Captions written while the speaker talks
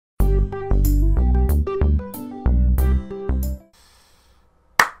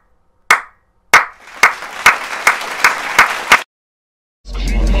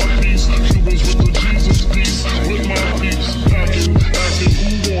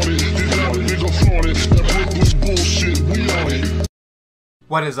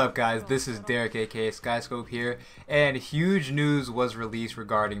What is up, guys? This is Derek aka Skyscope here, and huge news was released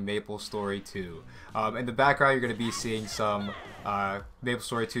regarding Maplestory 2. In the background, you're going to be seeing some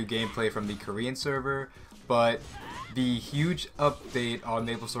Maplestory 2 gameplay from the Korean server, but the huge update on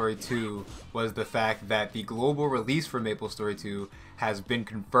Maplestory 2 was the fact that the global release for Maplestory 2 has been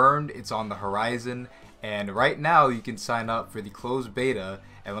confirmed. It's on the horizon, and right now you can sign up for the closed beta.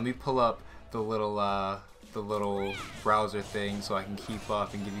 And let me pull up the little browser thing so I can keep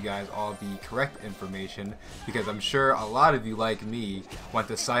up and give you guys all the correct information, because I'm sure a lot of you, like me, want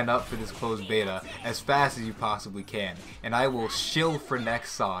to sign up for this closed beta as fast as you possibly can. And I will shill for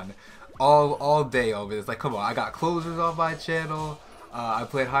Nexon all day over this. Like, come on, I got closers on my channel. I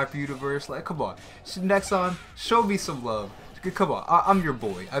played Hyper Universe. Like, come on, Nexon, show me some love. Come on, I'm your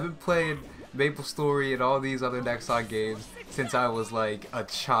boy. I've been playing Maplestory and all these other Nexon games since I was like a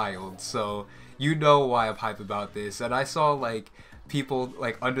child, so you know why I'm hyped about this. And I saw like people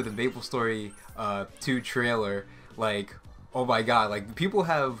like under the Maplestory 2 trailer, like, oh my god, like people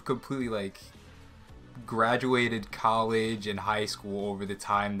have completely like graduated college and high school over the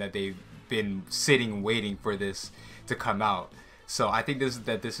time that they've been sitting waiting for this to come out. So I think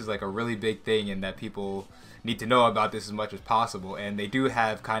this is like a really big thing, and that people need to know about this as much as possible. And they do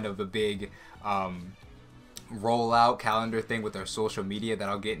have kind of a big rollout calendar thing with our social media that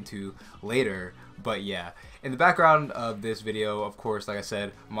I'll get into later. But yeah, in the background of this video, of course, like I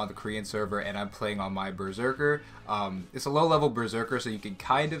said, I'm on the Korean server and I'm playing on my Berserker. It's a low level Berserker, so you can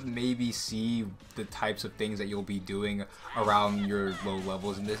kind of maybe see the types of things that you'll be doing around your low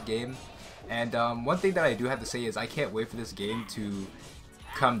levels in this game. And one thing that I do have to say is I can't wait for this game to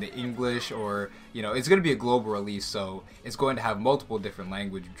come to English, or, you know, it's going to be a global release, so it's going to have multiple different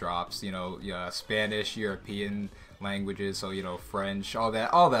language drops, you know, Spanish, European languages, so, you know, French, all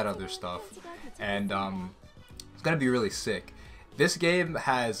that other stuff. And it's going to be really sick. This game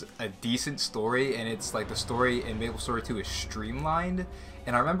has a decent story, and it's like the story in Maplestory 2 is streamlined.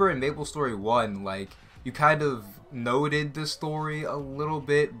 And I remember in Maplestory 1, like, you kind of noted the story a little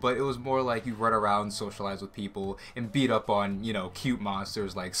bit, but it was more like you run around, socialize with people, and beat up on, you know, cute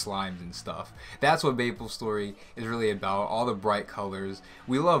monsters like slimes and stuff. That's what Maplestory is really about, all the bright colors.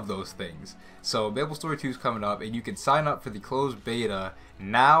 We love those things. So Maplestory 2 is coming up, and you can sign up for the closed beta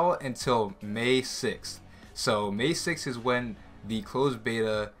now until May 6th. So May 6th is when the closed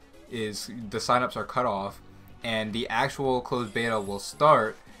beta is, the signups are cut off, and the actual closed beta will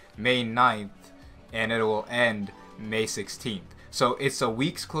start May 9th, and it will end May 16th. So it's a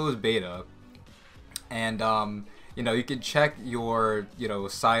week's closed beta, and you know, you can check your, you know,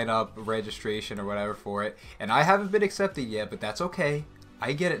 sign up registration or whatever for it. And I haven't been accepted yet, but that's okay.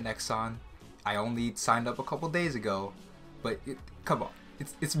 I get it, Nexon. I only signed up a couple days ago, but come on,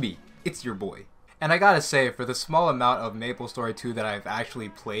 it's me, it's your boy. And I gotta say, for the small amount of Maplestory 2 that I've actually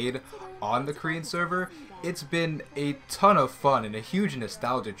played on the Korean server, it's been a ton of fun and a huge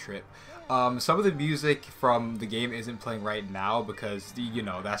nostalgia trip. Some of the music from the game isn't playing right now because, you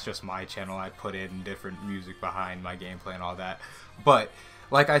know, that's just my channel. I put in different music behind my gameplay and all that. But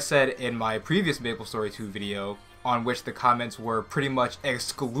like I said in my previous Maplestory 2 video, on which the comments were pretty much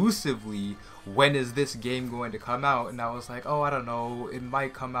exclusively, when is this game going to come out? And I was like, oh, I don't know, it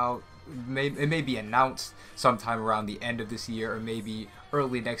might come out, it may be announced sometime around the end of this year or maybe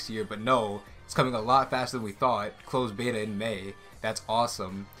early next year. But no, it's coming a lot faster than we thought. Closed beta in May. That's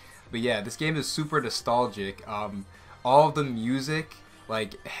awesome. But yeah, this game is super nostalgic. All of the music,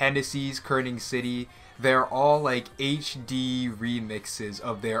 like Hennessy's Kerning City, they're all like HD remixes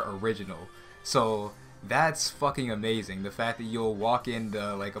of their original. So that's fucking amazing. The fact that you'll walk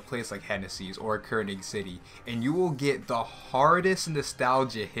into like a place like Hennessy's or Kerning City, and you will get the hardest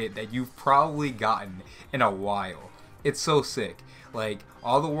nostalgia hit that you've probably gotten in a while. It's so sick. Like,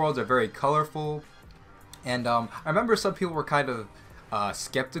 all the worlds are very colorful, and I remember some people were kind of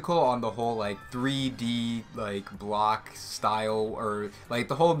skeptical on the whole like 3D like block style, or like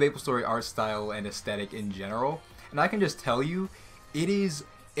the whole Maplestory art style and aesthetic in general. And I can just tell you, it is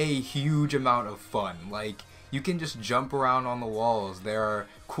a huge amount of fun. Like, you can just jump around on the walls. There are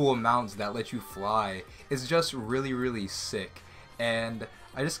cool mounts that let you fly. It's just really, really sick. And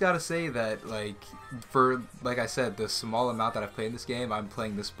I just gotta say that, like, for, like I said, the small amount that I've played in this game, I'm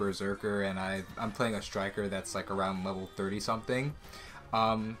playing this Berserker, and I'm playing a Striker that's like around level 30 something.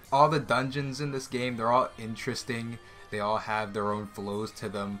 All the dungeons in this game, they're all interesting. They all have their own flows to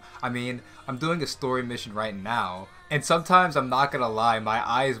them. I mean, I'm doing a story mission right now, and sometimes, I'm not gonna lie, my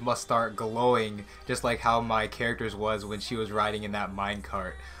eyes must start glowing just like how my character's was when she was riding in that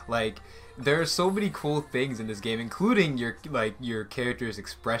minecart. Like, there are so many cool things in this game, including your character's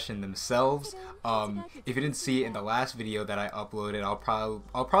expression themselves. If you didn't see it in the last video that I uploaded,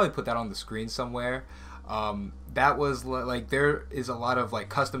 I'll probably put that on the screen somewhere. That was like, there is a lot of like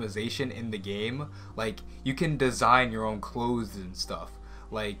customization in the game. Like, you can design your own clothes and stuff.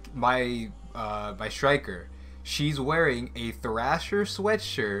 Like my striker, she's wearing a Thrasher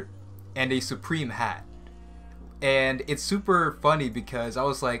sweatshirt and a Supreme hat. And it's super funny because I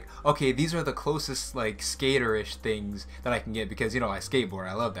was like, okay, these are the closest like skater-ish things that I can get, because, you know, I skateboard,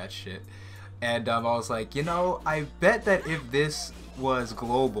 I love that shit. And I was like, you know, I bet that if this was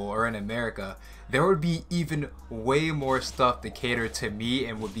global or in America, there would be even way more stuff to cater to me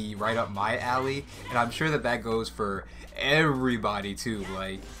and would be right up my alley. And I'm sure that that goes for everybody too.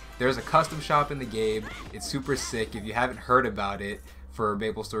 Like, there's a custom shop in the game. It's super sick. If you haven't heard about it for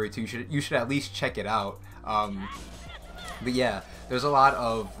Maplestory 2, you should at least check it out. But yeah, there's a lot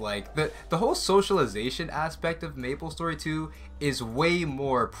of like the whole socialization aspect of Maplestory 2 is way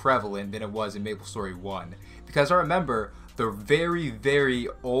more prevalent than it was in Maplestory 1, because I remember the very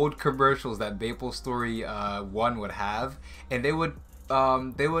old commercials that Maplestory 1 would have, and they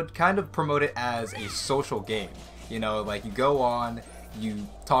would kind of promote it as a social game. You know, like, you go on, you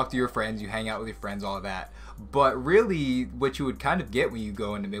talk to your friends, you hang out with your friends, all of that. But really, what you would kind of get when you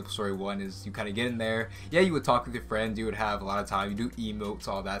go into Maplestory 1 is you kind of get in there. Yeah, you would talk with your friends, you would have a lot of time, you do emotes,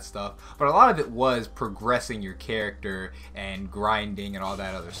 all that stuff. But a lot of it was progressing your character and grinding and all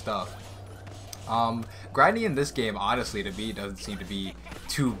that other stuff. Grinding in this game, honestly, to me, doesn't seem to be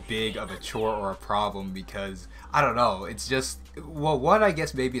too big of a chore or a problem, because, I don't know, it's just, well, one, I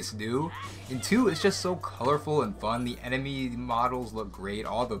guess maybe it's new, and two, it's just so colorful and fun. The enemy models look great.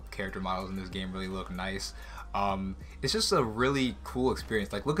 All the character models in this game really look nice. It's just a really cool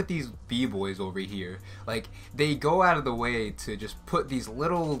experience. Like, look at these b-boys over here. Like, they go out of the way to just put these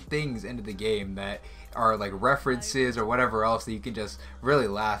little things into the game that are like references or whatever else that you can just really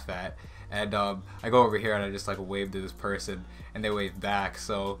laugh at. And I go over here and I just like wave to this person and they wave back.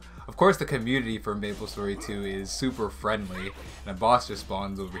 So of course the community for Maplestory 2 is super friendly, and a boss just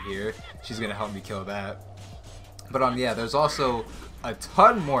spawns over here. She's gonna help me kill that. But yeah, there's also a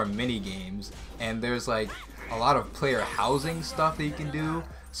ton more mini games, and there's like a lot of player housing stuff that you can do.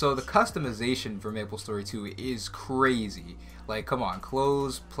 So the customization for Maplestory 2 is crazy. Like, come on,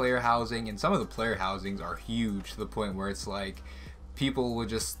 clothes, player housing, and some of the player housings are huge to the point where it's like people would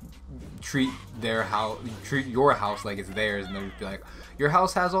just treat your house like it's theirs, and they'll just be like, your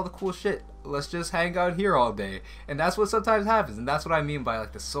house has all the cool shit, let's just hang out here all day. And that's what sometimes happens, and that's what I mean by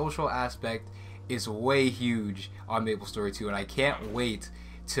like the social aspect is way huge on Maplestory 2, and I can't wait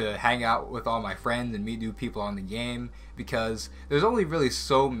to hang out with all my friends and meet new people on the game, because there's only really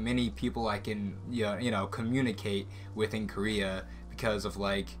so many people I can you know communicate with in Korea because of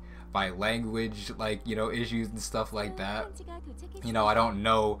like my language, like, you know, issues and stuff like that. You know, I don't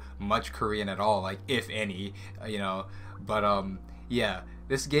know much Korean at all, like, if any, you know. But yeah,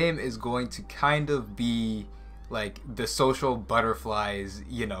 this game is going to kind of be like the social butterflies,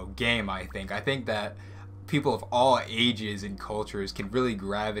 you know, game. I think that people of all ages and cultures can really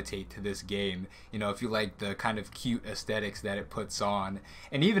gravitate to this game, you know, if you like the kind of cute aesthetics that it puts on.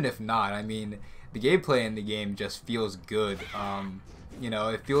 And even if not, I mean, the gameplay in the game just feels good. You know,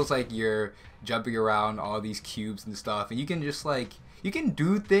 it feels like you're jumping around all these cubes and stuff, and you can just like, you can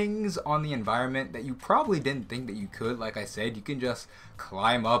do things on the environment that you probably didn't think that you could. Like I said, you can just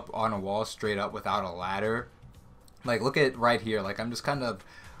climb up on a wall straight up without a ladder. Like, look at right here, like, I'm just kind of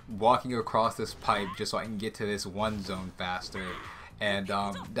walking across this pipe just so I can get to this one zone faster. And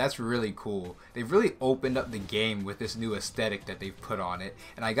that's really cool. They've really opened up the game with this new aesthetic that they've put on it,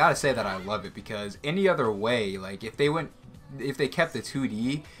 and I gotta say that I love it, because any other way, like, if they kept the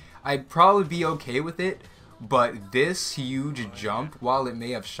 2D, I'd probably be okay with it. But this huge jump, while it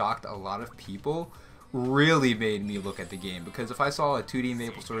may have shocked a lot of people, really made me look at the game. Because if I saw a 2D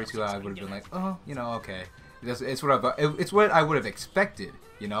Maplestory 2, I would have been like, oh, you know, okay, it's what I would have expected,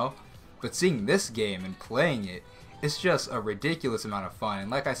 you know. But seeing this game and playing it, it's just a ridiculous amount of fun.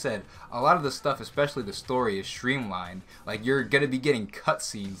 And like I said, a lot of the stuff, especially the story, is streamlined. Like, you're gonna be getting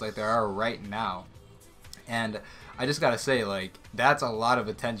cutscenes like there are right now. And I just gotta say, like, that's a lot of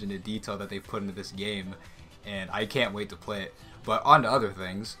attention to detail that they put into this game, and I can't wait to play it. But on to other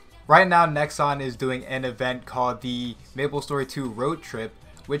things. Right now, Nexon is doing an event called the Maplestory 2 Road Trip,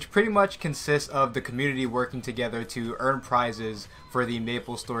 which pretty much consists of the community working together to earn prizes for the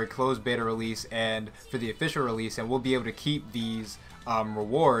Maplestory closed beta release and for the official release, and we'll be able to keep these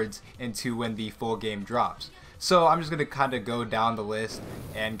rewards into when the full game drops. So I'm just going to kind of go down the list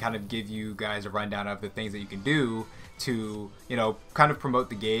and kind of give you guys a rundown of the things that you can do to, you know, kind of promote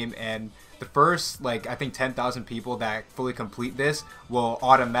the game. And the first, like, I think 10,000 people that fully complete this will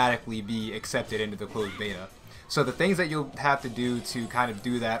automatically be accepted into the closed beta. So the things that you'll have to do to kind of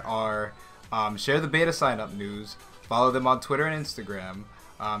do that are share the beta sign up news, follow them on Twitter and Instagram,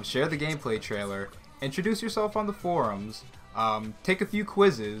 share the gameplay trailer, introduce yourself on the forums, take a few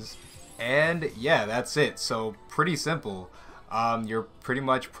quizzes, and yeah, that's it. So pretty simple. You're pretty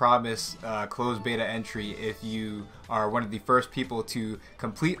much promised closed beta entry if you are one of the first people to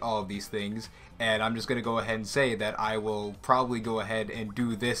complete all of these things. And I'm just going to go ahead and say that I will probably go ahead and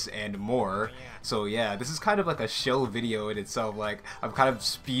do this and more. So yeah, this is kind of like a shill video in itself. Like, I'm kind of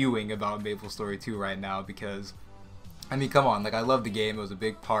spewing about Maplestory 2 right now because, I mean, come on, like, I love the game. It was a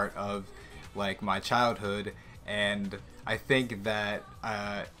big part of, like, my childhood. And I think that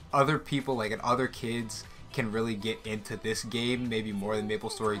other people, like, and other kids can really get into this game maybe more than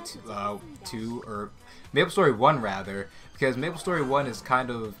Maplestory 2 or Maplestory 1 rather, because Maplestory 1 is kind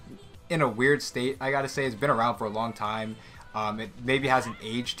of in a weird state. I gotta say, it's been around for a long time. It maybe hasn't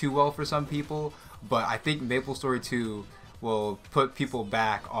aged too well for some people, but I think Maplestory 2 will put people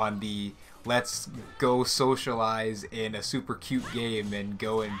back on the let's go socialize in a super cute game and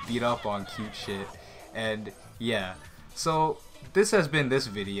go and beat up on cute shit. And yeah, so this has been this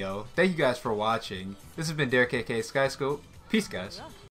video. Thank you guys for watching. This has been Derek KK Skyscope. Peace, guys.